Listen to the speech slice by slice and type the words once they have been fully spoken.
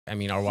I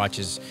mean, our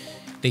watches,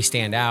 they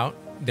stand out.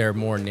 They're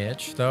more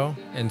niche, though.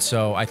 And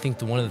so I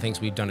think one of the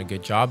things we've done a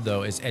good job,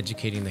 though, is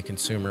educating the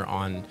consumer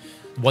on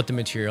what the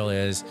material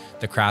is,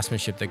 the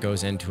craftsmanship that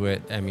goes into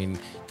it. I mean,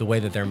 the way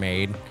that they're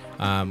made.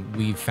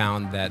 We've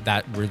found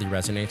that really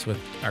resonates with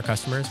our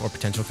customers or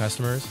potential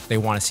customers. They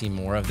want to see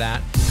more of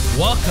that.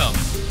 Welcome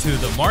to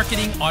the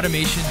Marketing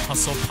Automation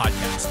Hustle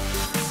podcast,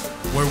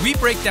 where we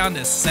break down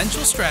the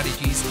essential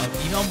strategies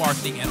of email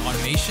marketing and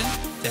automation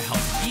to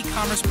help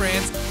e-commerce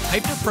brands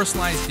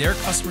hyper-personalize their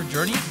customer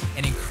journey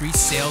and increase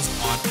sales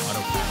on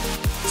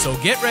autopilot. So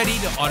get ready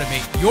to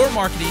automate your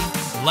marketing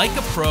like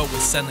a pro with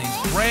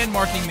Sendlane's brand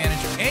marketing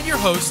manager and your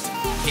host,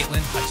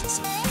 Caitlin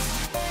Hutchinson.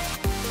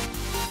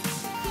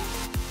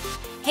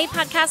 Hey,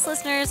 podcast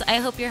listeners. I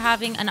hope you're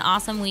having an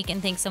awesome week,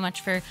 and thanks so much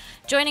for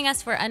joining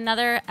us for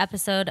another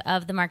episode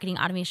of the Marketing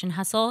Automation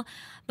Hustle.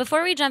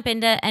 Before we jump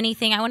into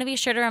anything, I want to be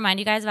sure to remind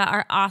you guys about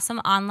our awesome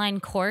online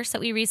course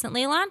that we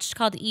recently launched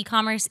called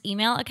eCommerce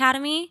Email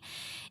Academy.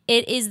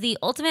 It is the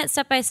ultimate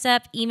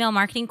step-by-step email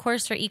marketing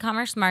course for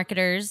e-commerce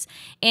marketers,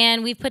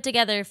 and we've put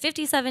together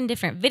 57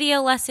 different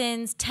video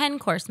lessons, 10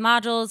 course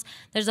modules.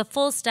 There's a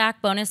full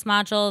stack bonus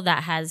module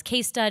that has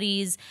case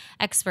studies,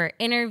 expert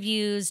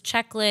interviews,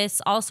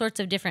 checklists, all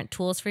sorts of different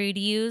tools for you to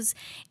use,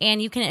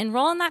 and you can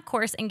enroll in that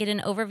course and get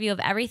an overview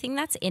of everything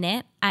that's in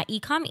it at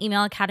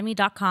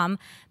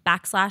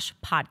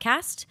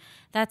ecomemailacademy.com/podcast.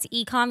 That's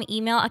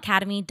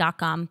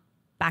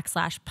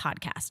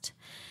ecomemailacademy.com/podcast.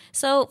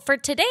 So for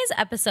today's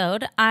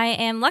episode, I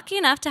am lucky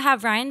enough to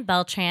have Ryan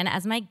Beltran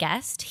as my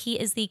guest. He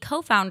is the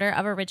co-founder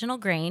of Original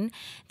Grain.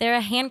 They're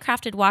a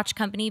handcrafted watch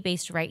company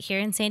based right here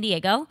in San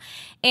Diego.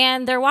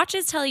 And their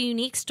watches tell a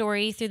unique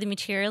story through the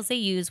materials they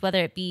use,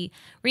 whether it be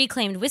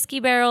reclaimed whiskey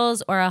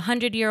barrels or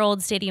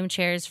 100-year-old stadium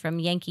chairs from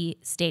Yankee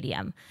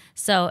Stadium.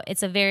 So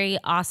it's a very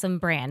awesome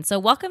brand. So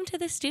welcome to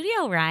the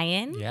studio,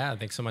 Ryan. Yeah,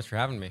 thanks so much for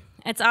having me.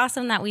 It's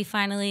awesome that we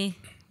finally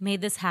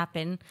made this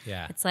happen.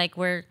 Yeah. It's like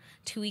we're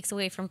 2 weeks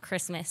away from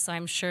Christmas, so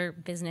I'm sure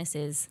business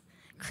is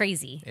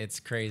crazy. It's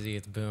crazy.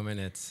 It's booming.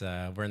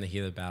 We're in the heat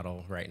of the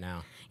battle right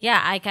now.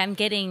 Yeah, I'm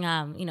getting,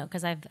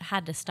 because I've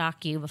had to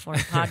stalk you before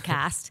the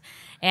podcast,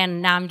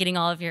 and now I'm getting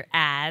all of your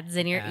ads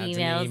and your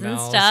emails and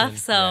stuff.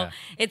 So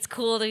it's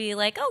cool to be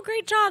like, oh,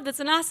 great job. That's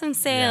an awesome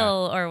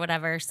sale or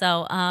whatever.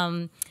 So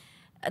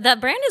the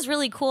brand is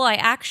really cool. I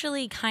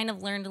actually kind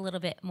of learned a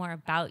little bit more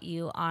about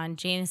you on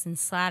Jameson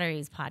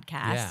Slattery's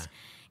podcast. Yeah.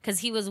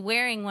 Because he was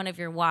wearing one of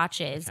your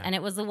watches, and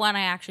it was the one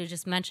I actually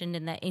just mentioned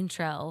in the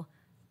intro.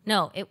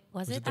 No,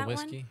 was it that the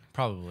whiskey? one?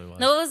 Probably was.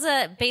 No, it was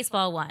a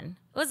baseball one.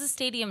 It was a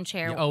stadium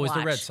chair watch. Oh, it was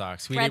the Red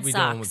Sox. We did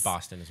one with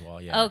Boston as well.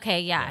 Yeah.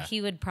 Okay, yeah.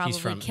 He would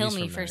probably kill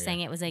me for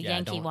saying it was a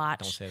Yankee watch.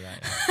 Don't say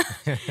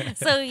that. Yeah.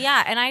 So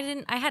yeah, and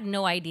I had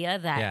no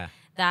idea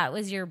that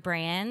was your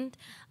brand.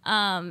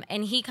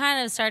 And he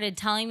kind of started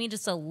telling me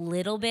just a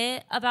little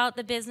bit about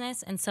the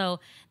business. And so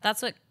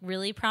that's what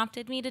really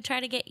prompted me to try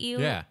to get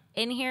you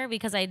in here,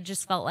 because I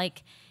just felt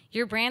like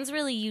your brand's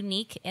really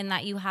unique in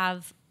that you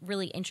have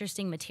really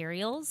interesting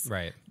materials.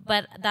 Right.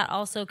 But that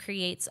also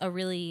creates a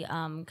really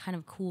kind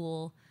of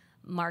cool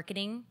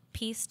marketing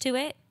piece to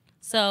it.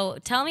 So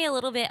tell me a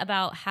little bit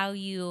about how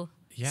you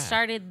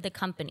started the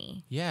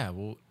company. Yeah.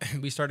 Well,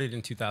 we started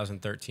in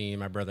 2013.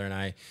 My brother and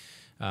I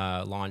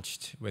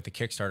launched with a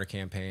Kickstarter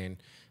campaign.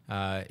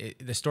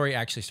 The story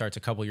actually starts a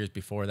couple years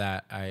before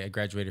that. I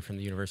graduated from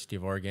the University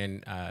of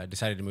Oregon,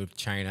 decided to move to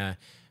China,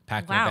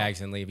 pack my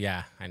bags and leave.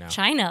 Yeah, I know.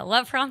 China.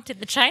 What prompted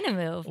the China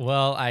move?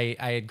 Well, I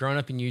had grown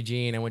up in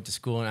Eugene. I went to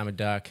school, and I'm a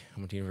Duck. I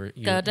went to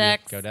university. Go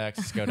Ducks. Go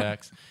Ducks. Go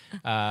Ducks.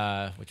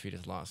 Which we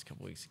just lost a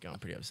couple weeks ago. I'm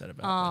pretty upset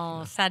about.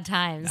 Oh, sad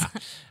times.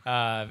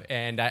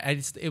 And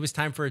it was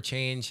time for a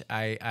change.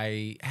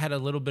 I had a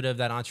little bit of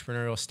that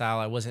entrepreneurial style.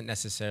 I wasn't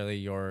necessarily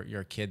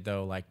your kid,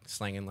 though, like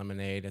slanging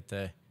lemonade at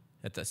the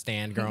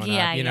stand growing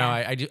up.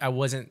 I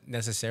wasn't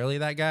necessarily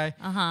that guy.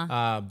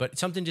 But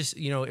something just,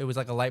 it was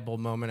like a light bulb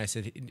moment. I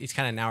said, it's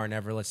kind of now or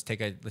never. Let's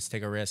take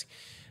a risk.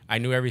 I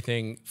knew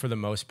everything for the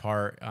most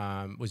part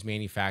was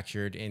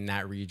manufactured in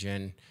that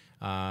region.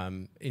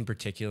 In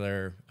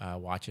particular,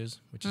 watches,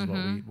 which is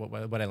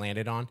what I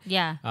landed on.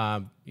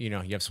 Yeah.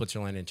 You have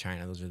Switzerland and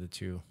China. Those are the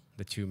two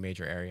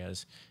major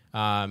areas.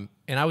 And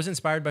I was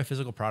inspired by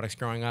physical products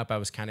growing up. I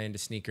was kind of into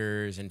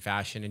sneakers and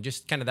fashion, and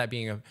just kind of that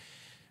being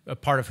a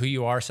part of who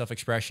you are,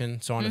 self-expression,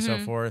 so on and so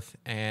forth.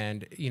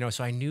 And,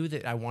 so I knew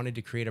that I wanted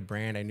to create a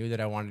brand. I knew that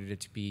I wanted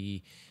it to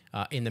be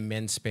in the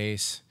men's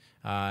space,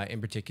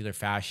 in particular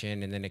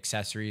fashion, and then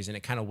accessories. And it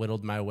kind of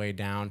whittled my way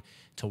down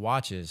to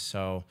watches.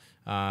 So,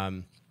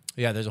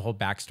 there's a whole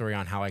backstory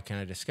on how I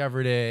kind of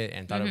discovered it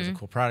and thought it was a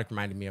cool product.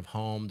 Reminded me of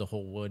home, the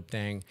whole wood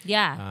thing.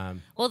 Yeah.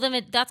 Well,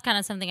 then that's kind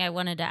of something I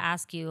wanted to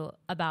ask you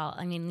about.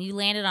 I mean, you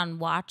landed on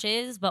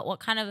watches, but what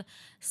kind of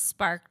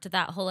sparked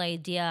that whole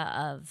idea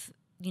of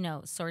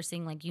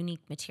sourcing like unique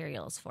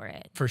materials for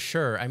it? For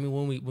sure. I mean,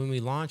 when we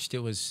launched,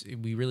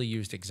 we really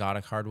used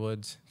exotic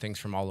hardwoods, things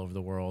from all over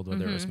the world,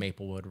 whether it was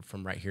maple wood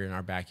from right here in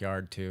our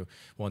backyard to,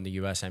 in the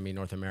U.S.,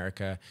 North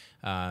America,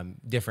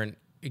 different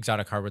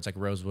exotic hardwoods like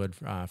rosewood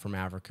from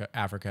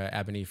Africa,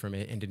 ebony from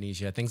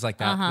Indonesia, things like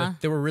that.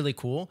 They were really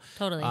cool.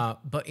 Totally.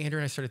 But Andrew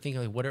and I started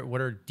thinking, like,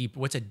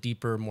 what's a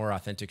deeper, more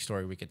authentic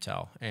story we could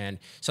tell, and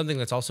something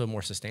that's also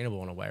more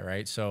sustainable in a way,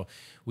 right? So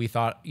we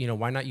thought,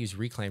 why not use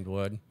reclaimed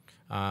wood?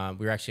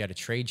 We were actually at a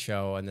trade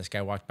show, and this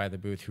guy walked by the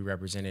booth who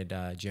represented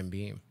Jim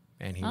Beam,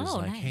 and he was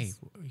like, "Hey,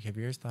 have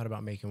you ever thought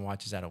about making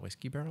watches out of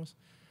whiskey barrels?"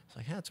 I was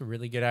like, "Yeah, that's a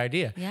really good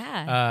idea."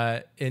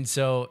 Yeah. And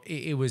so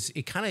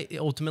it kind of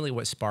ultimately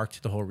what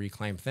sparked the whole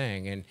reclaim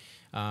thing. And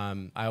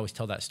I always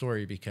tell that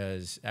story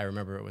because I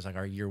remember it was like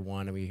our year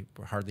one, and we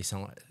were hardly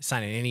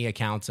signing any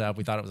accounts up.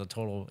 We thought it was a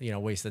total,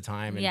 waste of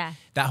time. And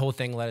that whole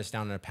thing led us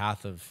down a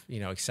path of,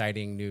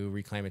 exciting new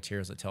reclaim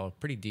materials that tell a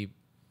pretty deep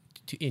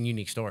and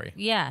unique story.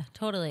 Yeah,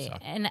 totally. So.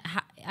 And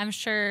I'm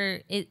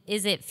sure,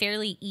 is it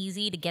fairly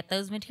easy to get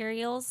those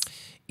materials?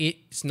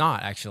 It's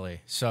not,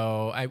 actually.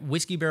 So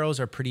whiskey barrels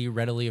are pretty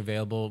readily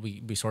available.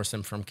 We source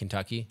them from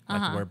Kentucky,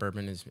 like where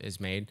bourbon is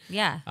made.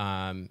 Yeah.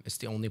 It's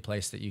the only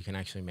place that you can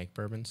actually make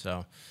bourbon.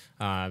 So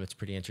it's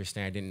pretty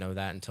interesting. I didn't know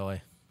that until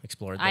I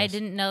explored this. I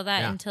didn't know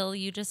that until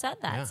you just said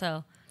that.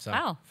 Yeah. So,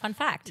 wow, fun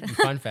fact.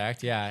 Fun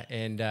fact, yeah.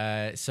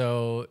 And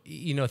so,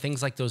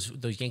 things like those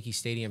Yankee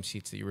Stadium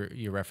seats that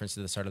you referenced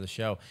at the start of the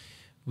show,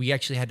 we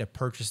actually had to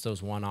purchase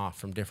those one-off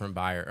from different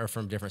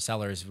from different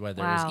sellers,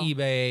 whether it was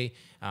eBay.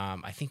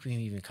 I think we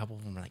even a couple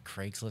of them were like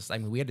Craigslist. I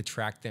mean, we had to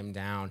track them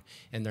down,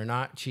 and they're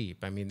not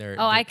cheap. I mean,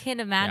 I can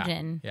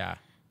imagine. Yeah.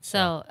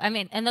 So, I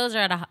mean, and those are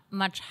at a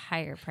much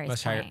higher price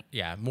point. Higher,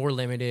 yeah, more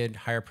limited,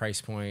 higher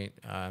price point,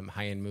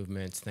 high-end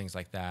movements, things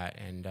like that.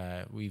 And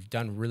we've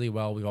done really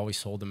well. We've always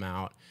sold them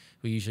out.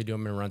 We usually do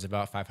them in runs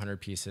about 500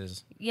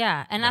 pieces.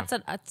 Yeah, and that's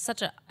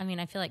such a, I mean,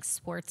 I feel like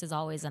sports is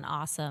always an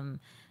awesome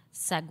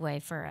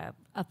segue for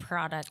a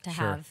product to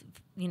have,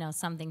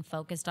 something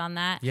focused on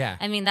that. Yeah.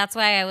 I mean, that's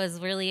why I was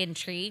really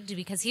intrigued,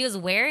 because he was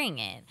wearing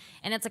it,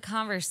 and it's a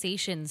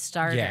conversation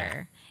starter.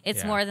 Yeah.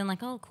 It's more than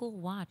like, oh, cool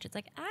watch. It's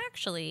like,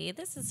 actually,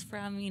 this is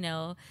from,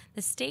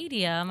 the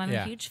stadium. I'm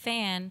a huge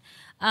fan.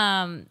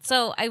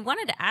 So I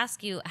wanted to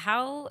ask you,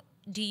 how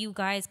do you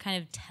guys kind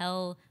of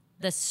tell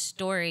the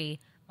story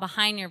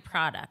behind your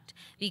product?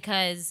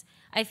 Because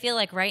I feel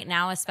like right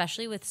now,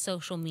 especially with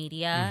social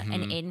media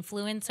and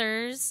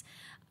influencers,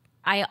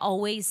 I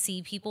always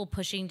see people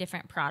pushing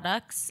different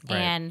products. Right.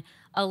 And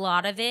a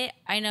lot of it,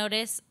 I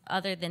notice,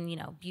 other than,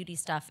 beauty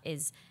stuff,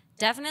 is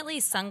definitely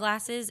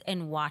sunglasses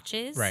and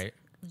watches. Right.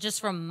 Just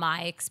from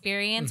my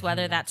experience,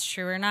 whether that's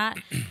true or not,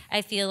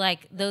 I feel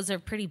like those are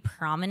pretty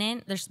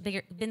prominent. There's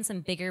been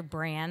some bigger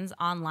brands,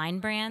 online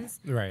brands,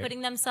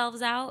 putting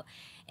themselves out.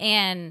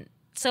 And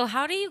so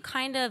how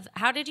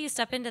did you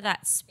step into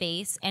that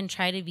space and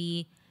try to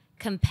be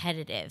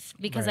competitive?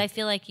 Because I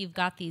feel like you've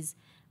got these,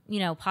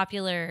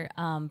 popular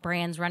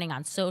brands running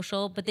on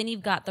social, but then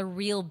you've got the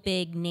real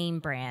big name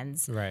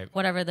brands,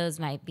 whatever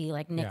those might be,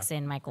 like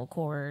Nixon, Michael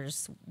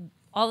Kors,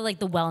 all like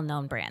the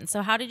well-known brands.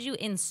 So how did you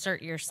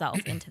insert yourself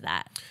into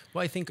that?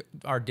 Well, I think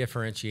our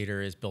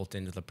differentiator is built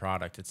into the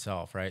product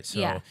itself, right?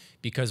 So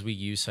because we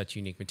use such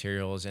unique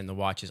materials and the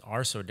watches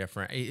are so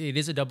different, it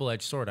is a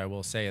double-edged sword, I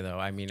will say, though.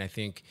 I mean, I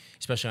think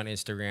especially on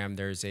Instagram,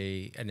 there's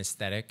an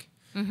aesthetic,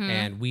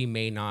 and we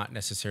may not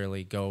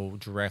necessarily go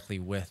directly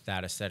with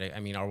that aesthetic.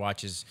 I mean, our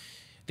watches,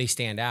 they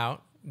stand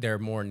out. They're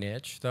more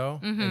niche, though.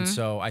 And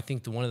so I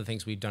think one of the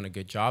things we've done a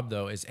good job,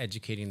 though, is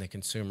educating the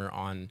consumer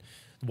on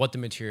what the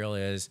material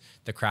is,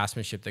 the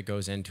craftsmanship that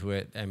goes into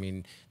it. I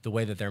mean, the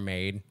way that they're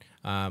made.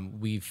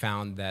 We've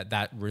found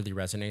that really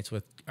resonates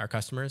with our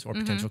customers or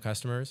potential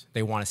customers.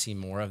 They want to see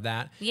more of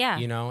that. Yeah.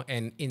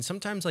 And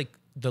sometimes like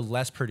the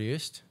less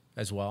produced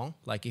as well.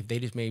 Like if they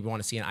just maybe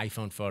want to see an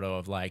iPhone photo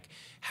of like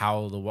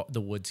how the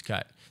wood's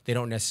cut, they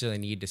don't necessarily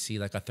need to see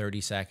like a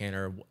 30-second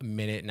or a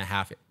minute and a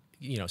half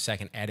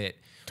second edit.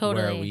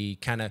 Totally. Where we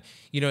kind of,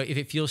 if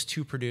it feels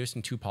too produced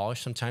and too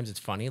polished, sometimes it's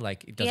funny.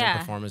 Like it doesn't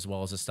perform as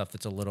well as the stuff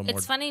that's a little more.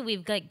 It's funny.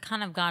 We've like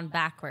kind of gone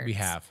backwards. We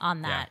have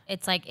on that. Yeah.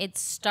 It's like it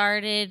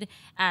started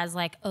as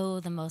like,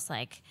 the most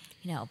like,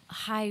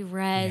 high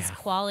res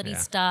quality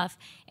stuff.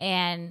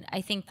 And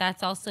I think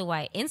that's also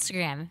why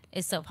Instagram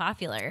is so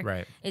popular.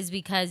 Right. Is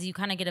because you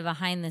kind of get a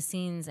behind the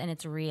scenes and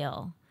it's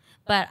real.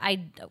 But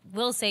I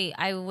will say,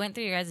 I went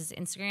through your guys'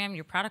 Instagram.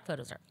 Your product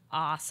photos are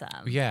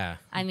awesome. Yeah.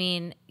 I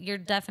mean, you're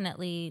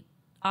definitely,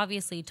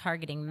 obviously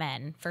targeting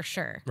men for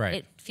sure. Right.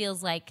 It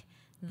feels like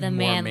the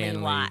More manly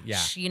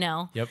watch,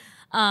 Yep.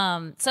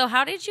 So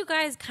how did you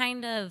guys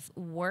kind of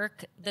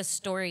work the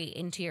story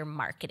into your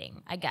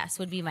marketing, I guess,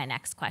 would be my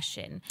next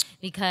question.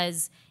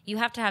 Because you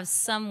have to have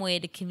some way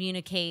to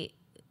communicate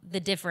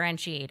the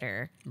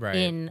differentiator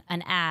in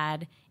an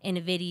ad, in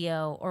a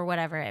video, or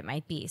whatever it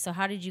might be. So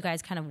how did you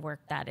guys kind of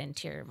work that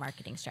into your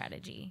marketing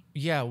strategy?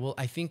 Yeah, well,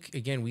 I think,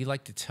 again, we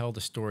like to tell the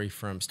story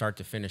from start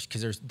to finish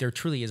because there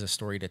truly is a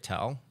story to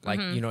tell. Like,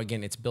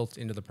 again, it's built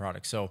into the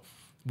product. So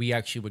we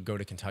actually would go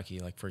to Kentucky,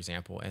 like, for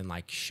example, and,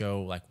 like,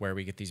 show, like, where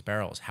we get these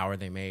barrels. How are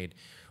they made?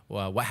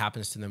 what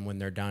happens to them when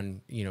they're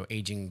done,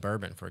 aging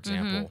bourbon, for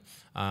example.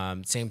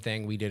 Same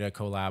thing. We did a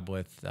collab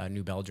with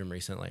New Belgium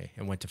recently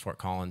and went to Fort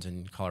Collins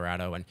in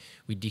Colorado, and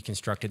we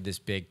deconstructed this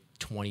big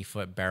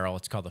 20-foot barrel.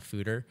 It's called the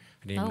Fooder.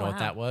 I didn't even know what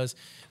that was,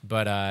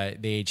 but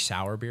they age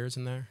sour beers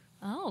in there.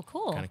 Oh,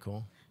 cool. Kind of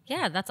cool.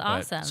 Yeah, that's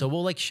awesome. So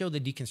we'll show the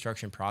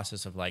deconstruction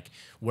process of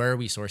where are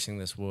we sourcing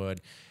this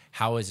wood?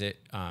 How is it?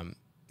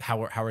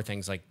 How are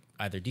things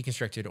either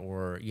deconstructed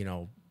or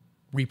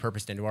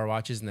repurposed into our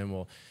watches? And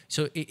then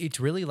it's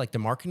really the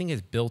marketing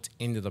is built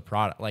into the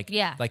product,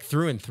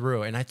 through and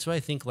through. And that's why I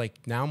think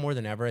now more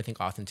than ever, I think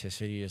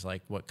authenticity is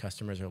what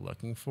customers are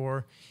looking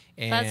for.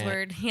 And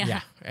buzzword.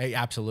 Yeah,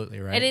 absolutely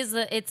right. It is.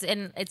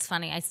 It's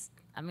funny.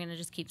 I'm going to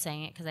just keep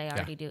saying it because I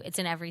already do. It's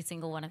in every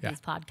single one of these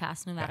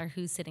podcasts, no matter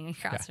who's sitting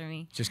across from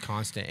me. Just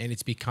constant. And it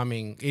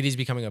is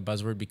becoming a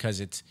buzzword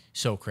because it's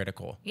so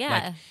critical.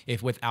 Yeah.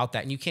 If without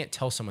that, and you can't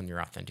tell someone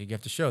you're authentic, you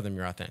have to show them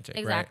you're authentic.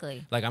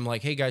 Exactly. Right? I'm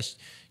hey guys,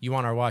 you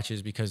want our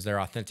watches because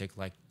they're authentic.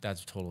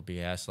 That's total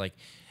BS.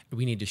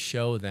 We need to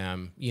show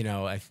them,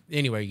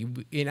 anyway,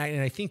 and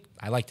I think,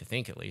 I like to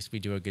think at least, we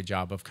do a good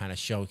job of kind of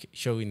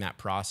showing that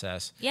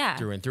process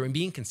through and through and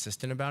being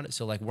consistent about it.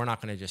 So we're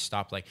not going to just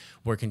stop,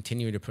 we're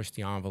continuing to push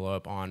the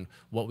envelope on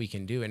what we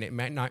can do. And it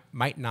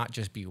might not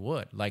just be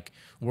wood.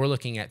 We're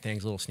looking at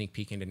things, a little sneak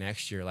peek into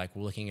next year.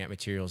 We're looking at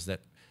materials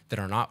that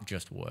are not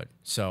just wood.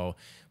 So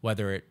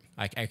whether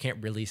I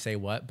can't really say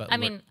what, but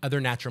other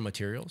natural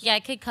materials. Yeah, I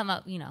could come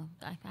up,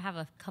 I have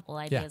a couple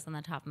ideas on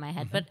the top of my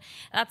head, but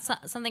that's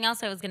something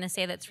else I was going to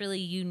say that's really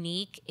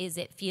unique is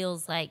it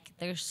feels like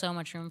there's so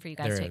much room for you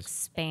guys to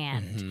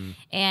expand.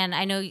 And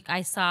I know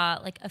I saw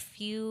a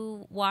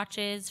few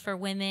watches for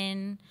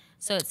women.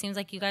 So it seems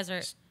like you guys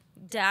are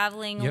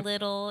dabbling a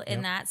little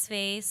in that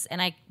space,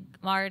 and I'm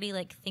already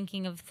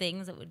thinking of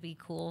things that would be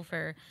cool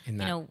for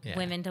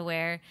women to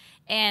wear.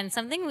 And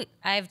something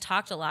I've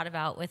talked a lot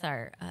about with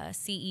our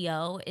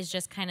CEO is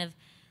just kind of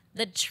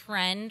the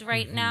trend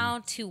right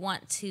now to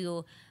want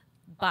to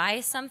buy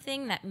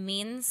something that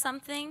means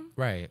something,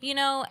 right?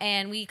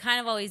 And we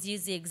kind of always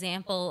use the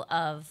example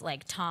of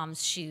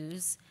Tom's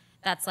shoes.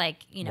 That's a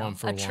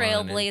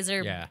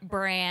trailblazer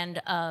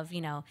brand of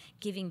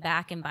giving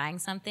back and buying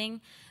something,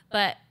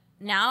 but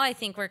now I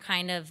think we're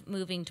kind of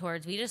moving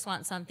towards we just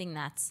want something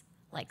that's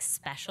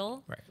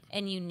special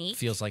and unique.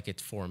 Feels like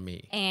it's for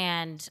me.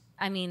 And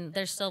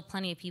there's still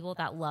plenty of people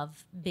that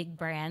love big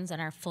brands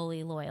and are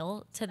fully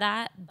loyal to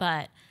that.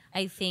 But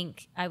I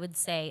think I would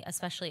say,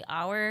 especially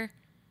our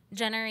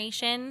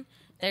generation,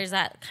 there's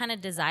that kind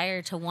of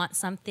desire to want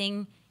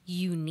something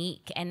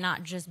unique and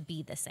not just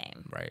be the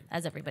same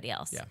as everybody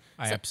else. Yeah,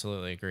 I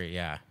absolutely agree.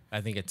 Yeah,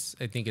 I think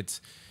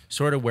it's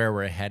sort of where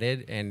we're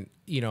headed, and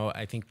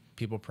I think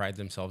people pride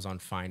themselves on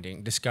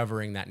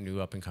discovering that new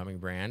up and coming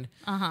brand.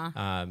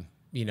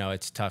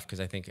 It's tough because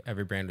I think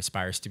every brand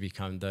aspires to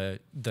become the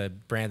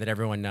brand that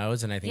everyone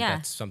knows, and I think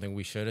that's something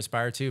we should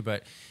aspire to.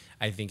 But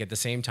I think at the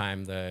same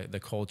time, the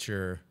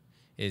culture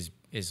is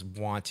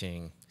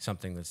wanting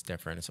something that's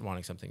different. It's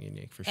wanting something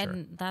unique for sure.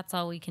 And that's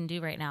all we can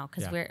do right now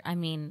because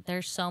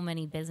there's so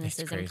many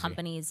businesses and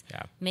companies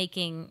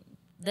making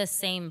the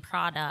same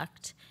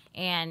product,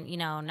 and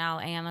now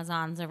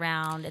Amazon's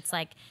around. It's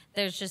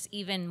there's just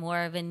even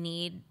more of a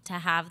need to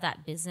have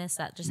that business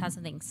that just has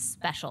something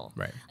special.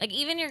 Right.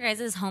 Even your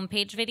guys'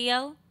 homepage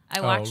video, I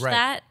watched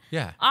that.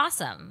 Yeah.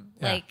 Awesome.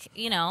 Yeah.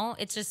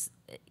 It's just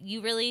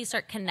you really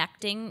start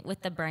connecting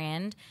with the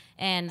brand,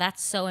 and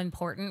that's so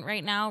important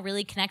right now,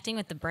 really connecting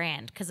with the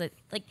brand, because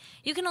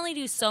you can only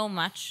do so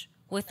much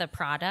with a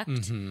product.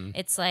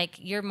 It's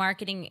your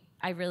marketing,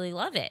 I really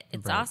love it.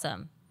 It's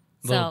awesome.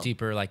 A little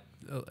deeper,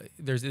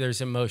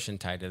 there's emotion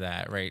tied to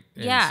that, right?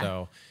 Yeah. And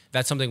so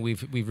that's something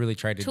we've really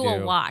tried to do.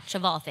 A watch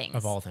of all things.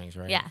 Of all things,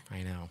 right? Yeah.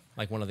 I know.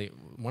 One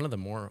of the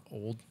more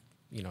old,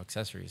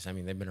 accessories.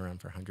 They've been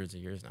around for hundreds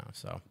of years now.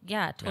 So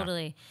yeah,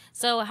 totally. Yeah.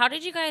 So how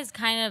did you guys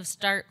kind of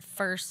start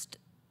first,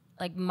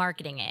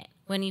 marketing it?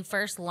 When you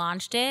first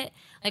launched it,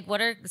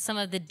 what are some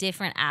of the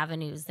different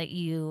avenues that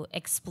you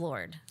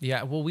explored?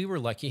 Yeah, well, we were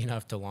lucky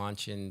enough to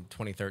launch in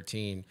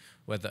 2013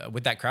 with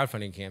that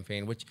crowdfunding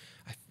campaign, which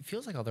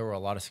feels like there were a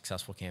lot of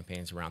successful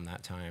campaigns around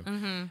that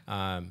time.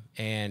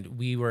 And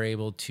we were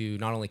able to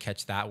not only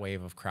catch that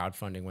wave of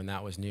crowdfunding when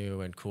that was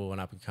new and cool and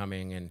up and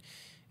coming,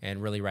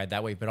 and really ride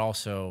that wave, but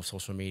also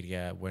social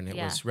media when it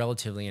was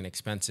relatively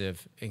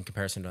inexpensive in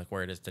comparison to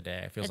where it is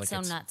today. It feels it's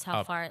like so nuts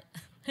how far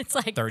it's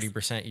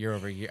 30% year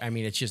over year.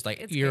 It's just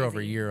it's year crazy.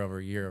 over year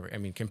over year.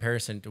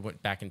 Comparison to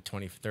what back in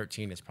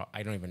 2013 is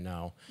I don't even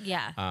know.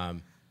 Yeah.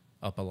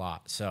 Up a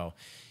lot. So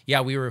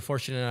yeah, we were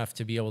fortunate enough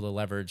to be able to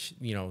leverage,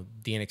 the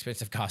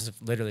inexpensive cost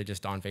of literally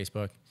just on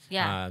Facebook,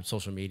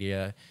 social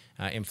media,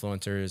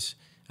 influencers,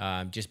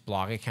 just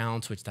blog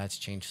accounts, which that's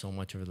changed so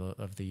much over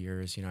the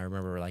years. I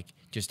remember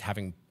just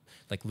having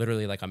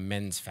literally a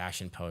men's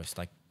fashion post,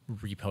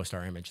 repost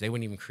our image. They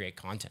wouldn't even create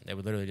content. They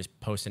would literally just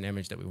post an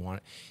image that we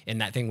want, and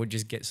that thing would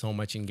just get so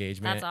much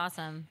engagement. That's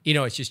awesome.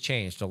 It's just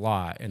changed a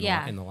lot in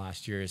the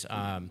last years.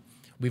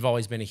 We've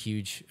always been a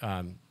huge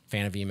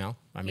fan of email.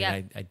 I mean,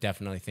 I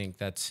definitely think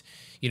that's,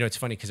 it's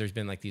funny because there's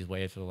been like these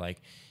waves of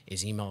like,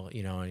 is email,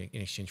 in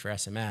exchange for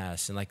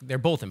SMS, and like they're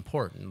both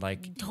important.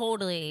 Like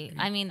totally.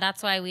 I mean,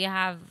 that's why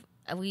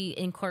we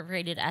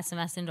incorporated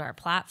SMS into our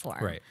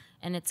platform. Right.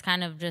 And it's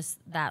kind of just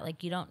that,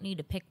 like, you don't need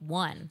to pick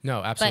one.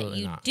 No,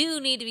 absolutely not. But you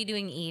do need to be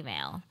doing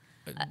email.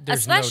 There's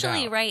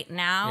Especially no doubt. right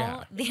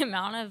now, the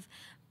amount of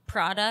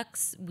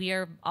products we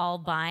are all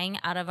buying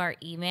out of our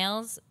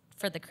emails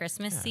for the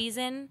Christmas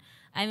season.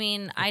 I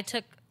mean, I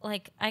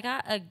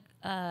got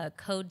a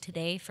code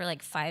today for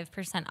like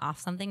 5% off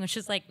something, which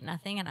is like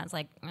nothing. And I was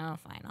like, oh,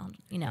 fine.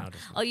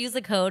 I'll use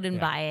the code and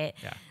buy it.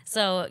 Yeah.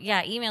 So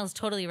yeah, email is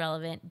totally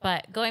relevant.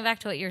 But going back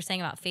to what you were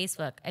saying about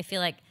Facebook, I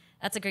feel like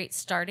that's a great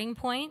starting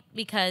point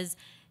because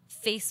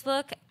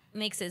Facebook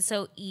makes it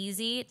so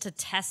easy to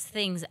test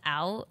things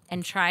out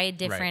and try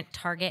different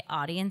target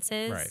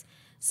audiences. Right.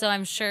 So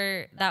I'm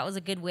sure that was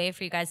a good way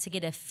for you guys to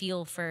get a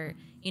feel for,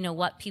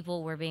 what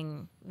people were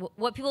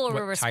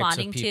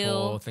responding types of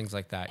people, to, things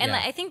like that. And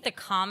I think the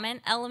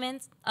comment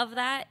elements of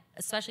that,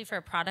 especially for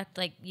a product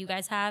like you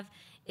guys have,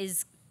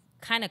 is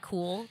kind of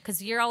cool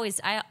because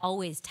I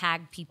always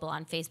tag people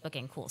on Facebook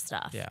and cool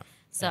stuff. Yeah.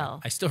 So yeah.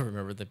 I still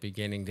remember the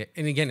beginning,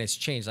 and again, it's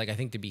changed. Like I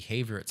think the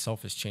behavior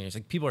itself has changed.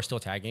 Like people are still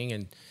tagging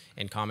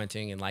and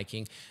commenting and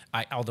liking.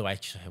 Although I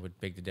would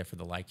beg to differ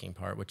the liking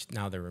part, which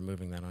now they're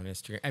removing that on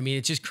Instagram. I mean,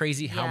 it's just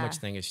crazy how much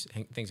things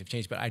have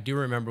changed. But I do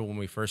remember when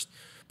we first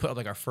put up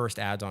like our first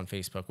ads on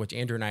Facebook, which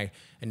Andrew and I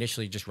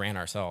initially just ran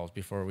ourselves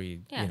before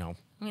we, I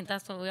mean,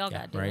 that's what we all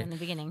got to do in the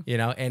beginning.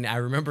 And I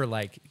remember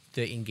like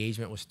the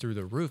engagement was through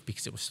the roof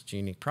because it was such a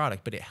unique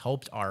product, but it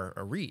helped our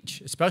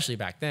reach, especially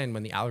back then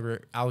when the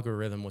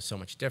algorithm was so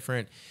much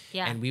different.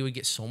 Yeah. And we would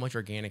get so much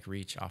organic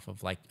reach off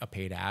of like a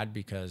paid ad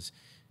because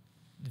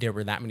there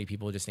were that many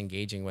people just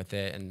engaging with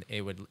it. And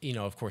it would,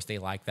 of course they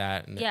like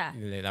that. And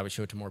that would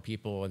show it to more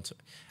people. And so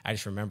I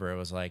just remember it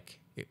was like,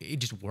 it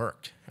just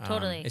worked.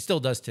 Totally. It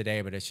still does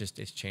today, but it's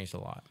changed a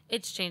lot.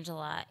 It's changed a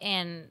lot.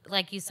 And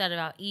like you said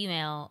about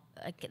email,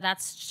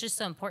 that's just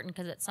so important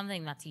because it's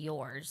something that's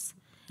yours.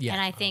 Yeah.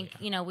 And I think,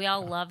 we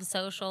all love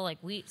social.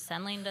 Like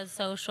Sendlane does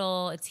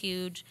social. It's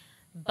huge.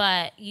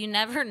 But you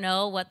never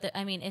know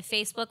if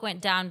Facebook went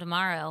down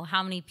tomorrow,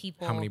 how many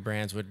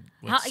brands would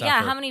suffer?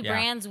 Yeah, how many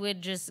brands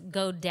would just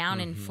go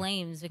down in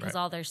flames because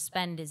all their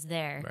spend is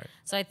there. Right.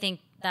 So I think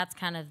that's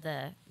kind of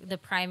the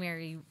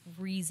primary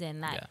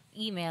reason that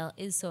email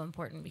is so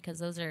important because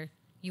those are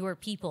your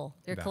people.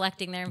 You're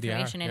collecting their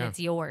information and it's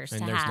yours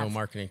and to there's have. no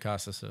marketing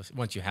costs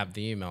once you have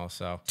the email.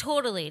 So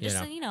totally.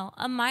 Just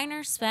a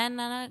minor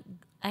spend on an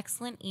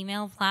excellent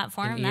email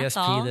platform. An that's ESP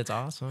all. That's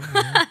awesome.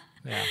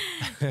 Yeah.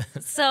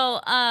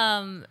 So,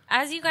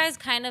 as you guys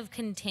kind of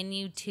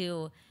continue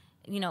to,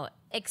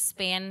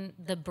 expand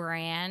the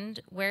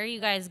brand, where are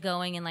you guys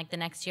going in like the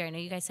next year? I know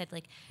you guys said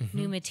like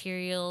new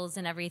materials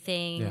and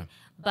everything,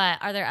 but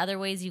are there other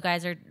ways you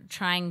guys are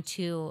trying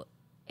to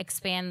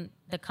expand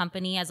the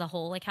company as a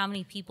whole? Like how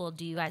many people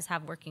do you guys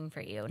have working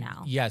for you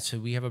now? Yeah. So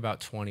we have about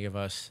 20 of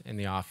us in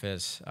the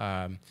office.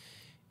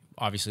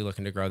 Obviously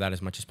looking to grow that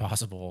as much as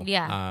possible.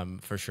 Yeah.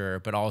 For sure.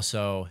 But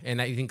also,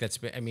 and I think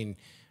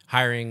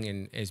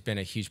hiring has been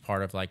a huge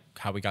part of like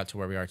how we got to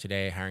where we are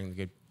today, hiring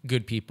the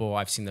good people.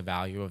 I've seen the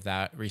value of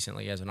that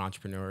recently as an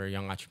entrepreneur, a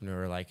young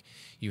entrepreneur. Like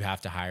you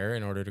have to hire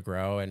in order to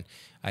grow. And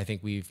I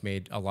think we've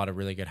made a lot of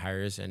really good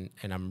hires and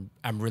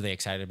I'm really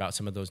excited about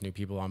some of those new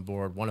people on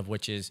board. One of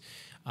which is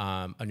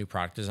a new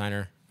product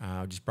designer.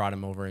 Just brought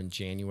him over in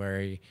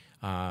January,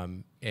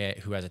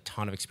 who has a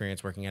ton of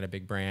experience working at a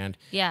big brand.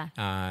 Yeah.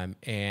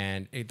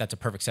 And that's a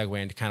perfect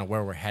segue into kind of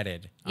where we're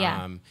headed.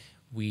 Yeah.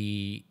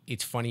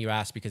 It's funny you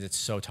ask because it's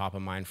so top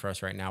of mind for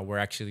us right now. We're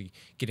actually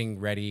getting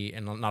ready,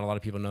 and not a lot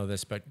of people know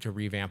this, but to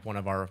revamp one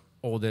of our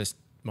oldest,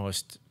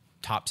 most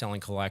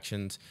top-selling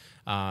collections,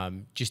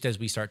 just as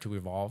we start to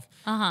evolve.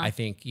 I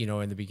think,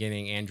 in the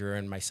beginning, Andrew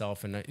and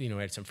myself and, we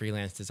had some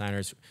freelance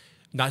designers.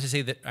 Not to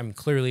say that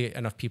clearly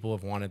enough people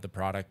have wanted the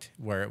product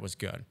where it was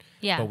good.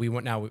 Yeah. But we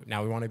want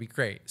now we want to be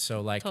great.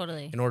 So like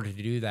totally. In order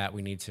to do that,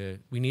 we need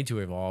to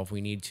evolve. We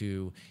need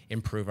to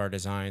improve our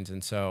designs.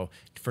 And so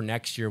for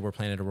next year, we're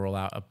planning to roll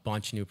out a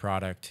bunch of new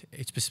product.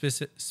 It's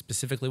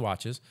specifically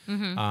watches,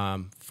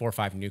 4 or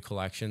 5 new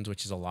collections,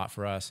 which is a lot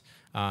for us,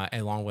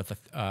 along with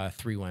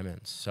 3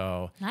 women's.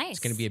 So nice. It's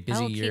going to be a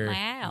busy year. Keep my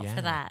eye out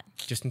for that.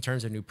 Just in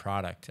terms of new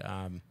product.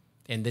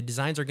 And the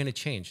designs are going to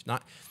change.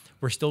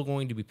 We're still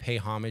going to pay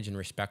homage and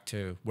respect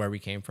to where we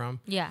came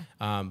from. Yeah.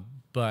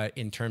 But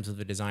in terms of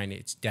the design,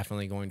 it's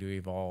definitely going to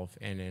evolve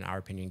and, in our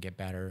opinion, get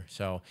better.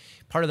 So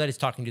part of that is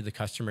talking to the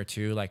customer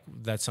too. Like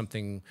that's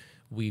something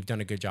we've done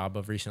a good job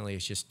of recently.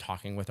 Is just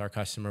talking with our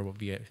customer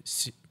via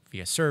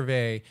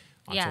survey,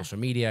 on social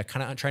media,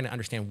 kind of trying to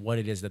understand what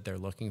it is that they're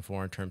looking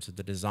for in terms of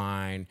the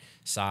design,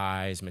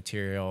 size,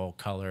 material,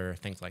 color,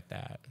 things like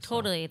that.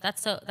 Totally.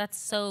 So. That's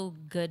so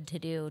good to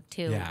do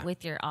too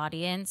with your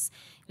audience,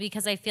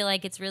 because I feel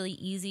like it's really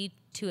easy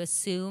to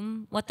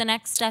assume what the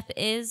next step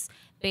is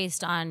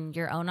based on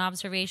your own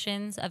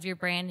observations of your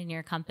brand and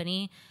your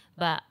company.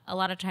 But a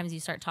lot of times you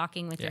start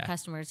talking with your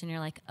customers and you're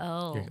like,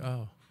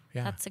 oh,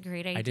 Yeah. That's a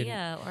great I didn't-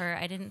 idea. Or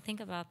I didn't think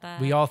about that.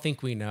 We all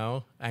think we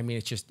know. I mean,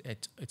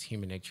 it's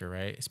human nature,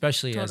 right?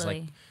 Especially as like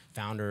Totally.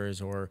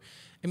 founders, or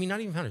I mean,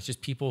 not even founders,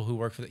 just people who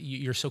work for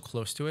you're so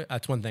close to it.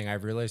 That's one thing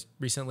I've realized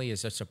recently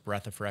is just a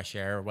breath of fresh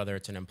air, whether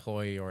it's an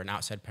employee or an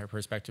outside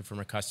perspective from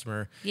a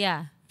customer.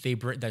 Yeah.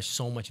 There's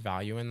so much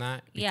value in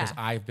that because Yeah.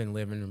 I've been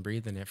living and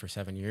breathing it for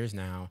 7 years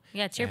now.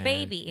 Yeah, it's your And-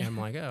 baby. And I'm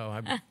like, oh,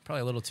 I'm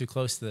probably a little too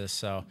close to this.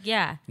 So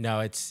Yeah.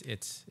 no, it's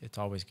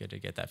always good to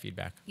get that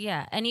feedback.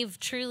 Yeah. And you've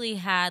truly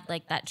had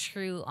like that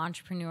true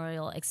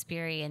entrepreneurial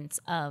experience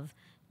of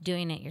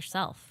doing it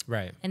yourself.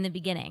 Right. In the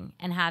beginning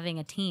and having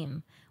a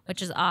team,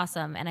 which is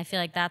awesome. And I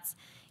feel like that's,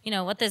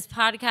 what this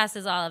podcast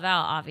is all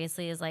about,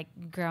 obviously, is like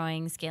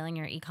growing, scaling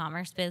your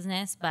e-commerce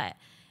business. But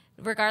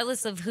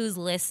regardless of who's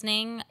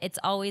listening, it's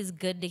always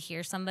good to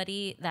hear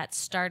somebody that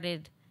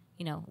started,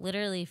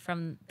 literally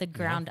from the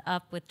ground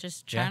up with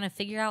just trying to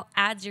figure out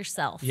ads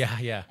yourself. Yeah.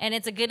 Yeah. And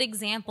it's a good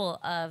example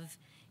of,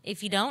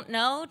 if you don't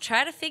know,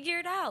 try to figure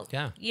it out.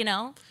 Yeah.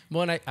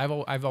 Well, and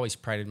I've always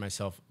prided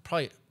myself,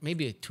 probably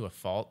maybe to a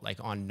fault, like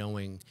on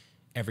knowing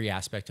every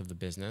aspect of the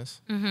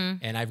business. Mm-hmm.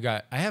 And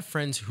I have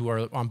friends who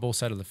are on both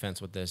sides of the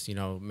fence with this,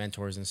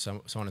 mentors and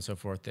so on and so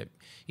forth, that,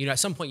 at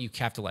some point you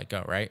have to let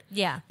go, right?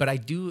 Yeah. But I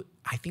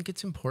think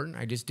it's important.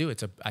 I just do.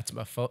 It's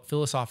a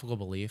philosophical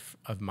belief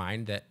of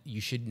mine that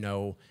you should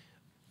know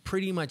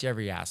pretty much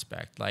every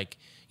aspect. Like,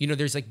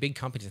 there's like big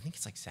companies. I think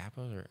it's like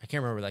Zappos, or I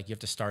can't remember. Like you have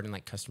to start in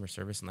like customer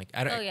service and like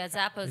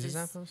Zappos is it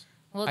Zappos?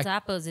 Well,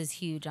 Zappos is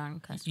huge on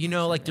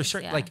customer like service, there's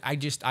certain like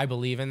I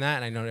believe in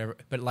that, and I know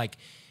but like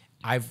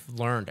I've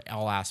learned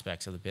all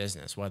aspects of the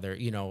business, whether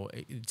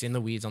it's in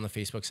the weeds on the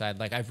Facebook side.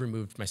 Like I've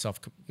removed myself,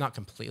 not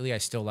completely. I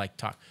still like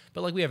talk,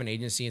 but like we have an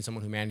agency and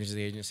someone who manages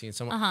the agency and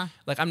someone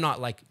like I'm not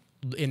like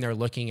in there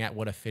looking at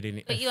what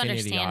affinity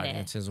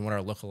audiences and what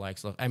our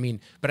lookalikes look. I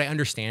mean, but I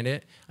understand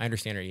it. I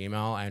understand our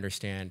email. I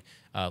understand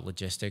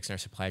logistics and our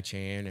supply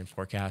chain and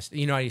forecast.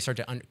 I start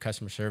to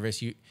customer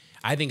service.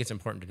 I think it's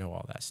important to know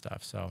all that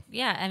stuff. So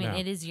yeah, I mean,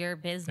 it is your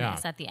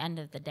business at the end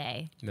of the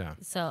day. Yeah.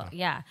 So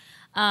yeah.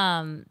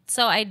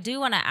 So I do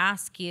want to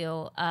ask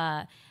you,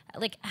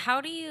 like,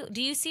 how do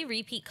you see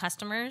repeat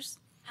customers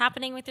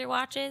happening with your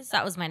watches?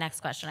 That was my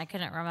next question. I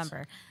couldn't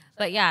remember.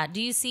 But yeah,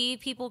 do you see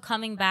people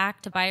coming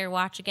back to buy your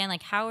watch again?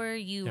 Like, how are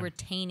you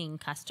retaining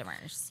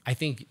customers? I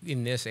think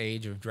in this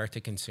age of direct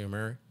to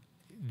consumer,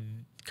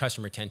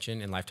 customer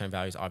retention and lifetime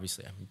value is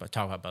obviously, but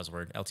talk about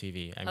buzzword,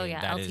 LTV. I mean,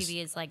 that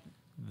LTV is like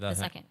the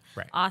second.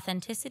 Right.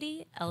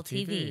 Authenticity,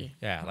 LTV.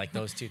 Yeah, like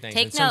those two things.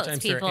 Take and notes,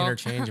 sometimes people. they're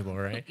interchangeable,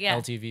 right? Yeah.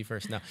 LTV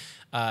first. No.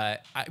 I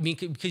mean,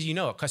 because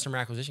customer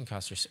acquisition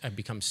costs have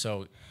become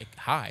so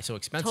high, so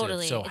expensive.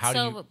 Totally. So It's how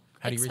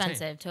do you retain?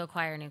 expensive to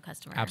acquire a new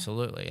customer.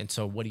 Absolutely. And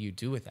so what do you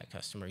do with that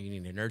customer? You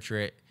need to nurture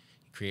it,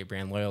 create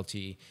brand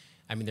loyalty.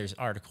 I mean, there's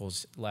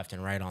articles left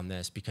and right on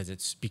this because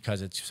it's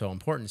so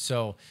important.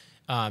 So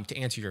to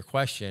answer your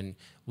question,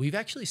 we've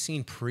actually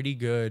seen pretty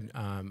good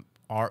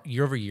our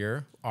year over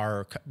year,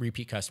 our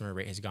repeat customer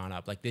rate has gone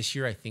up. Like this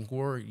year, I think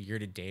we're year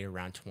to date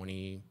around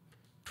 20%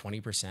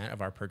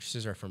 of our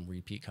purchases are from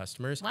repeat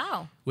customers.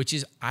 Wow. Which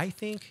is, I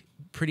think,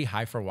 pretty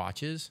high for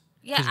watches.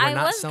 Yeah, I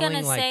was going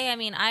to say, I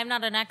mean, I'm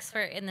not an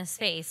expert in the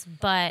space,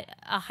 but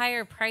a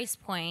higher price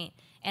point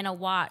and a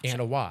watch,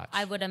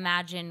 I would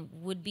imagine,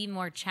 would be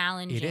more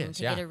challenging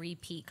to get a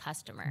repeat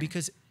customer.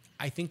 Because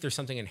I think there's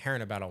something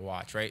inherent about a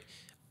watch, right?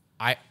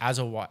 As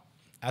a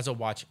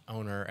watch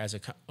owner, as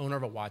owner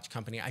of a watch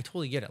company, I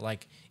totally get it.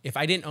 Like if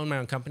I didn't own my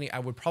own company, I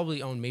would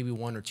probably own maybe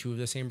one or two of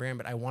the same brand,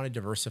 but I want to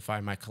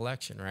diversify my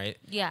collection, right?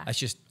 Yeah. That's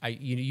just,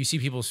 you see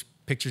people's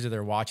pictures of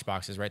their watch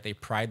boxes, right? They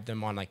pride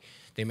them on like,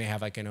 they may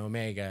have like an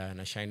Omega and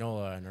a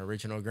Shinola and an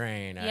original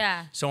grain,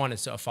 so on,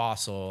 it's a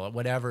Fossil,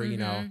 whatever,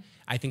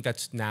 I think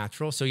that's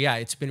natural. So yeah,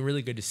 it's been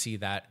really good to see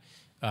that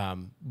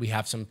we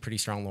have some pretty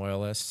strong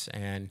loyalists,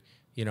 and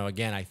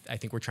again, I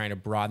think we're trying to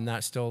broaden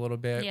that still a little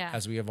bit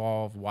as we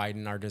evolve,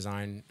 widen our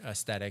design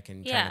aesthetic,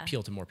 and try to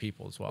appeal to more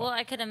people as well. Well,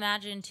 I could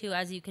imagine too,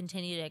 as you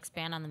continue to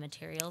expand on the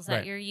materials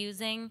that you're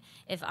using,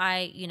 if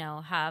I,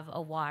 have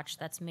a watch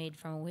that's made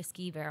from a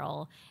whiskey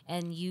barrel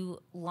and you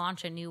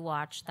launch a new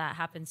watch that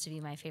happens to be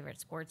my favorite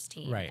sports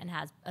team and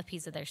has a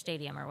piece of their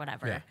stadium or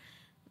whatever. Yeah.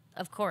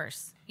 Of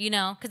course,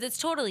 because it's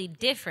totally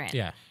different.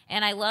 Yeah.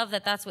 And I love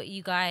that that's what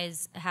you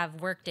guys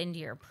have worked into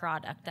your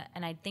product.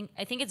 And I think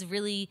it's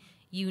really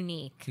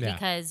unique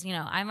because,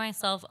 I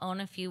myself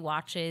own a few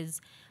watches,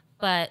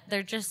 but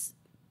they're just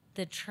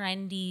the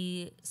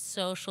trendy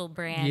social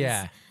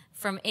brands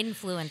from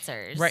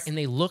influencers. Right. And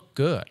they look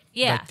good.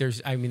 Yeah. Like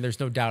there's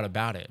no doubt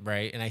about it.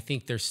 Right. And I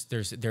think there's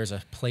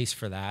a place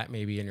for that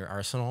maybe in your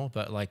arsenal,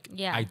 but like,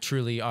 I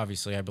truly,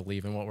 obviously I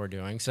believe in what we're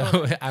doing. So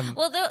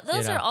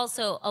those are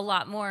also a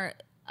lot more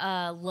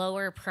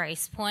lower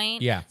price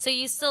point. Yeah. So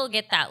you still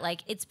get that,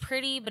 like, it's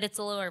pretty, but it's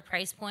a lower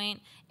price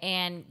point,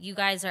 and you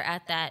guys are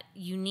at that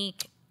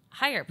unique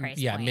higher price point.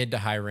 Yeah, mid to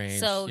high range.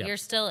 So you're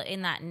still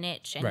in that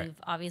niche, and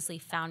you've obviously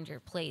found your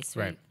place.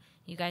 Right.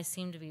 You guys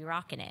seem to be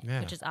rocking it,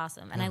 which is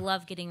awesome. And I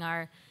love getting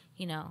our,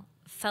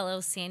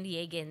 fellow San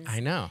Diegans I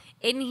know.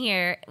 in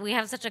here. We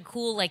have such a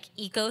cool like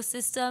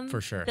ecosystem For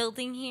sure.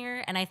 building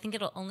here, and I think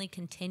it'll only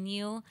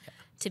continue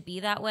to be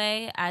that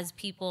way as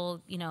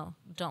people,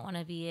 don't want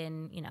to be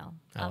in,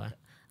 LA.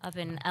 up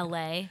in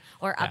LA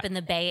or up in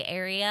the Bay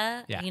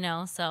Area,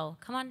 Yeah. So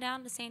come on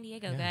down to San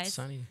Diego, Yeah, guys. it's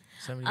sunny.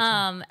 72.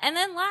 And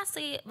then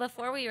lastly,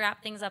 before we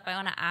wrap things up, I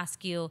want to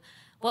ask you,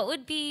 what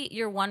would be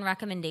your one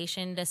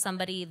recommendation to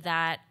somebody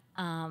that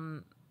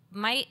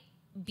might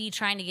be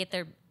trying to get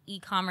their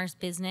e-commerce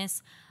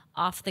business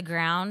off the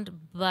ground,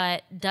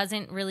 but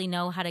doesn't really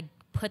know how to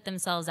put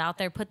themselves out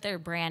there, put their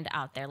brand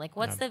out there? Like,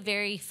 what's the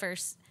very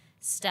first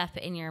step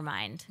in your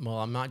mind? Well,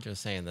 I'm not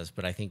just saying this,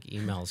 but I think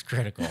email is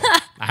critical.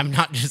 I'm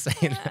not just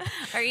saying that.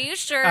 Are you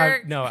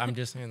sure? No, I'm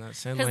just saying that.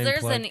 Because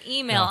there's an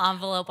email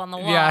envelope on the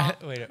wall. Yeah.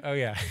 Wait. Oh,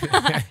 yeah.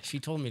 She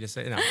told me to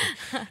say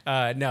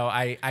no. No,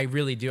 I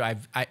really do. I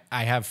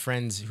have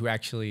friends who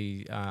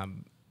actually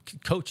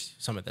coach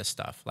some of this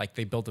stuff. Like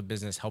they built a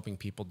business helping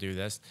people do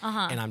this,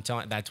 and I'm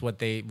telling that's what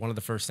one of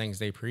the first things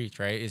they preach,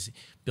 right? Is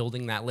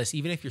building that list.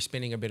 Even if you're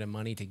spending a bit of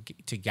money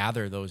to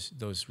gather those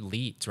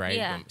leads, right?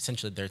 Yeah.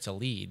 Essentially, there's a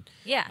lead.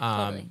 Yeah,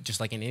 totally. Just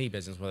like in any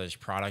business, whether it's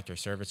product or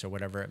service or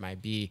whatever it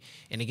might be.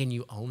 And again,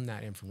 you own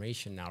that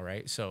information now,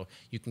 right? So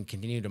you can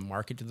continue to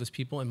market to those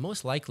people, and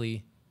most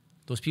likely,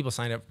 those people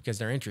sign up because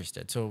they're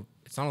interested. So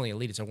it's not only a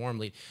lead, it's a warm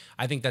lead.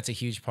 I think that's a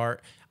huge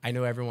part. I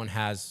know everyone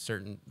has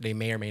they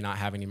may or may not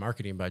have any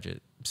marketing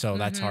budget. So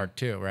that's hard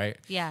too, right?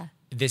 Yeah.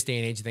 This day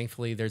and age,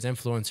 thankfully, there's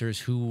influencers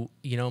who,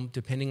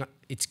 depending on,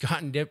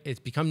 it's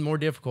become more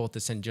difficult to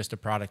send just a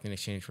product in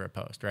exchange for a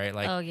post, right?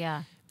 Like, Oh,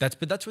 yeah.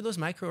 that's where those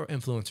micro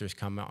influencers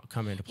come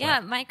into play. Yeah,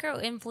 micro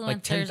influencers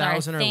Like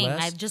 10,000 are or a thing.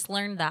 less? I just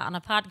learned that on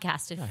a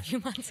podcast a few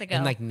months ago.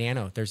 And like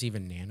there's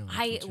even nano.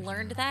 I influencers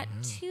learned now. that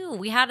too.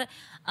 We had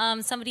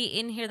somebody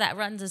in here that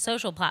runs a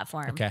social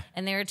platform, Okay.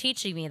 and they were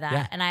teaching me that,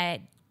 Yeah. and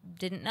I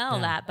didn't know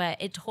that,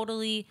 but it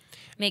totally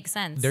makes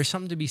sense. There's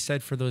something to be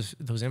said for those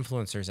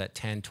influencers at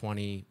 10,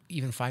 20,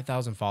 even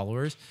 5,000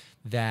 followers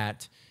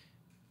that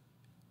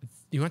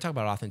you want to talk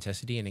about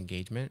authenticity and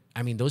engagement.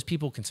 I mean, those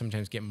people can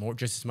sometimes get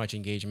just as much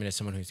engagement as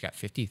someone who's got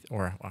 50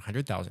 or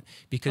 100,000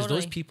 because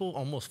those people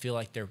almost feel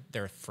like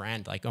they're a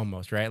friend, like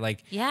almost, right?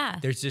 Like,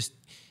 there's just,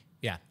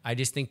 I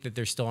just think that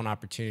there's still an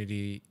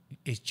opportunity.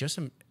 It's just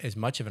as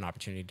much of an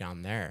opportunity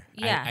down there.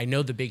 Yeah. I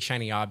know the big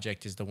shiny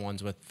object is the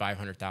ones with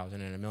 500,000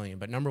 and $1 million,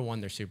 but number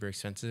one, they're super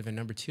expensive. And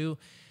number two,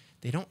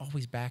 they don't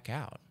always back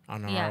out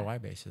on an ROI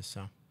basis.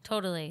 So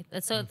totally.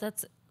 So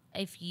that's,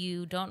 if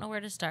you don't know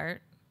where to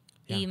start,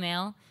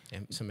 email.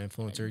 And some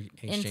influencer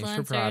exchange for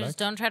Influencers, product.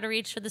 don't try to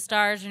reach for the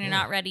stars when you're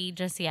not ready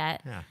just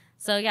yet. Yeah.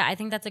 So I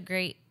think that's a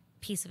great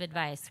piece of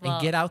advice. Well,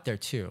 And get out there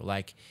too.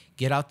 Like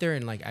get out there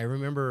and like I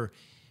remember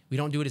we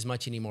don't do it as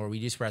much anymore. We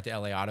just were at the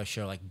LA Auto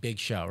Show, like big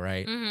show,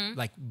 right?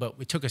 Like, but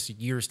it took us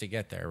years to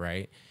get there,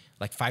 right?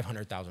 Like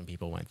 500,000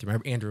 people went through.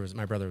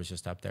 My brother was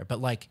just up there. But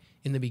like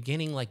in the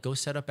beginning, like go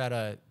set up at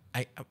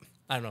I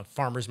don't know,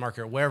 farmer's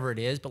market or wherever it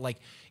is. But like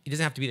it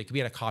doesn't have to be. It could be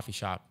at a coffee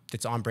shop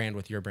that's on brand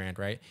with your brand,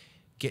 right?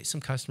 Get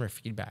some customer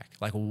feedback.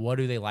 Like, what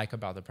do they like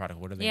about the product?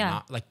 What do they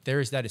not? Like,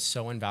 that is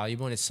so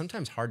invaluable, and it's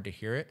sometimes hard to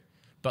hear it,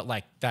 but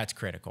like that's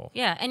critical.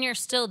 Yeah, and you're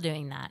still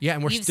doing that. Yeah,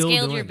 and You've still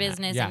scaled doing your that.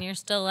 business, Yeah. and you're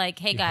still like,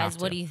 hey guys,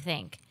 what do you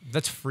think?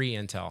 That's free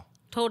intel.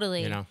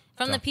 Totally.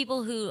 From so. the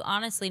people who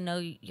honestly know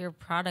your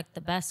product the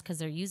best because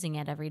they're using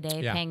it every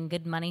day, paying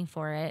good money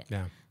for it.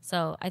 Yeah.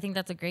 So I think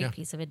that's a great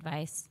piece of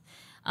advice.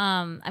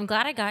 I'm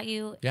glad I got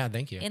you. Yeah,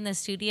 thank you. In the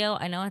studio.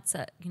 I know it's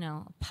a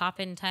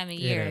poppin' time of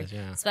year, is,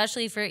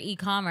 especially for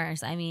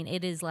e-commerce. I mean,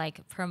 it is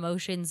like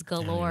promotions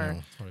galore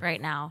right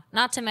now.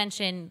 Not to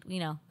mention,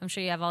 I'm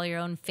sure you have all your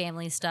own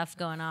family stuff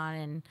going on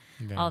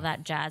and all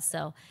that jazz.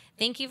 So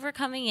thank you for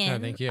coming in. Yeah,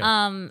 thank you.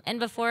 And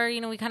before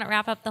we kind of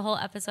wrap up the whole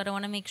episode, I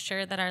want to make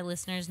sure that our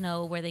listeners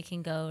know where they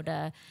can go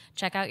to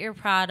check out your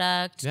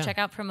product, check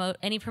out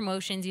any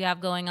promotions you have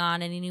going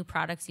on, any new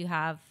products you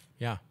have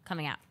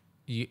coming out.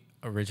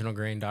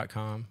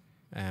 Originalgrain.com,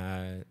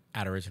 at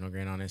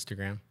originalgrain on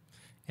Instagram.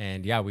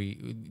 And we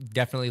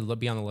definitely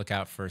be on the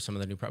lookout for some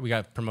of the new we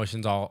got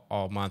promotions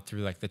all month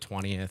through like the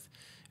 20th.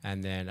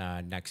 And then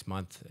next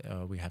month,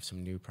 we have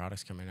some new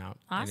products coming out.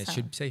 Awesome. And it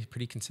should stay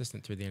pretty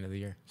consistent through the end of the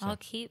year. So. I'll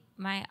keep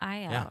my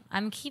eye out. Yeah.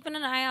 I'm keeping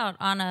an eye out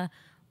on a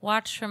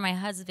watch for my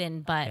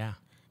husband, but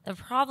the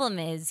problem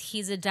is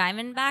he's a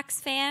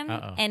Diamondbacks fan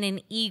and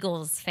an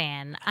Eagles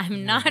fan.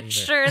 I'm not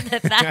sure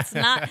that's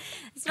not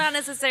it's not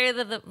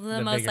necessarily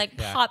the most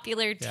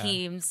popular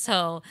team.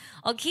 So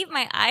I'll keep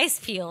my eyes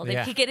peeled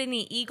if you get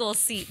any Eagle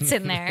seats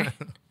in there.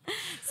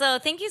 So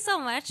thank you so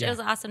much. It was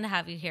awesome to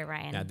have you here,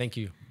 Ryan. Yeah, thank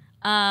you.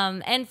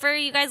 And for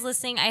you guys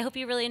listening, I hope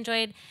you really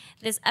enjoyed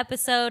this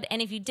episode. And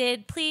if you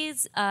did,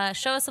 please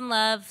show us some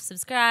love,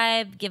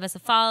 subscribe, give us a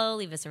follow,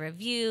 leave us a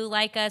review,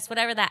 like us,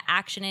 whatever that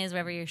action is,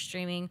 wherever you're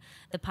streaming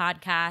the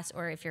podcast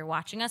or if you're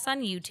watching us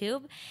on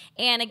YouTube.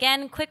 And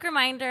again, quick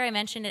reminder, I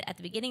mentioned it at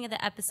the beginning of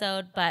the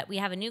episode, but we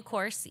have a new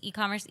course,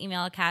 eCommerce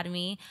Email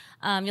Academy.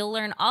 You'll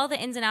learn all the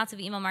ins and outs of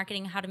email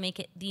marketing, how to make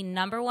it the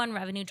 #1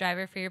 revenue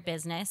driver for your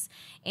business.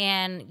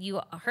 And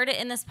you heard it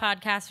in this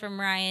podcast from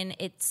Ryan.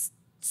 It's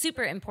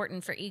super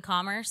important for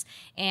e-commerce,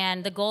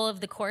 and the goal of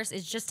the course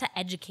is just to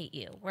educate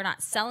you. We're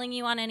not selling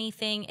you on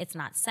anything. It's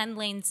not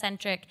Sendlane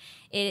centric.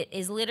 It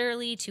is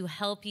literally to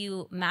help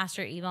you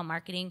master email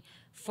marketing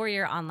for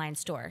your online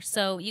store.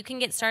 So you can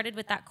get started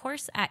with that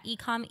course at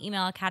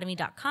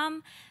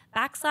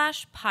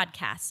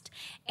ecomemailacademy.com/podcast.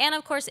 And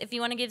of course, if you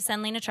want to give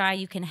Sendlane a try,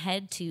 you can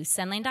head to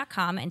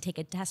sendlane.com and take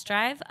a test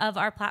drive of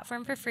our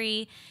platform for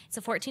free. It's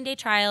a 14-day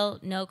trial,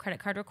 no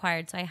credit card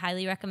required. So I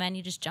highly recommend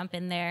you just jump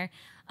in there,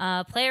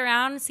 play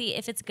around, see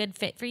if it's a good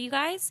fit for you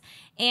guys.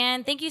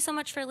 And thank you so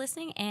much for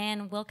listening,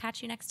 and we'll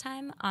catch you next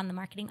time on the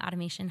Marketing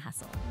Automation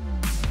Hustle.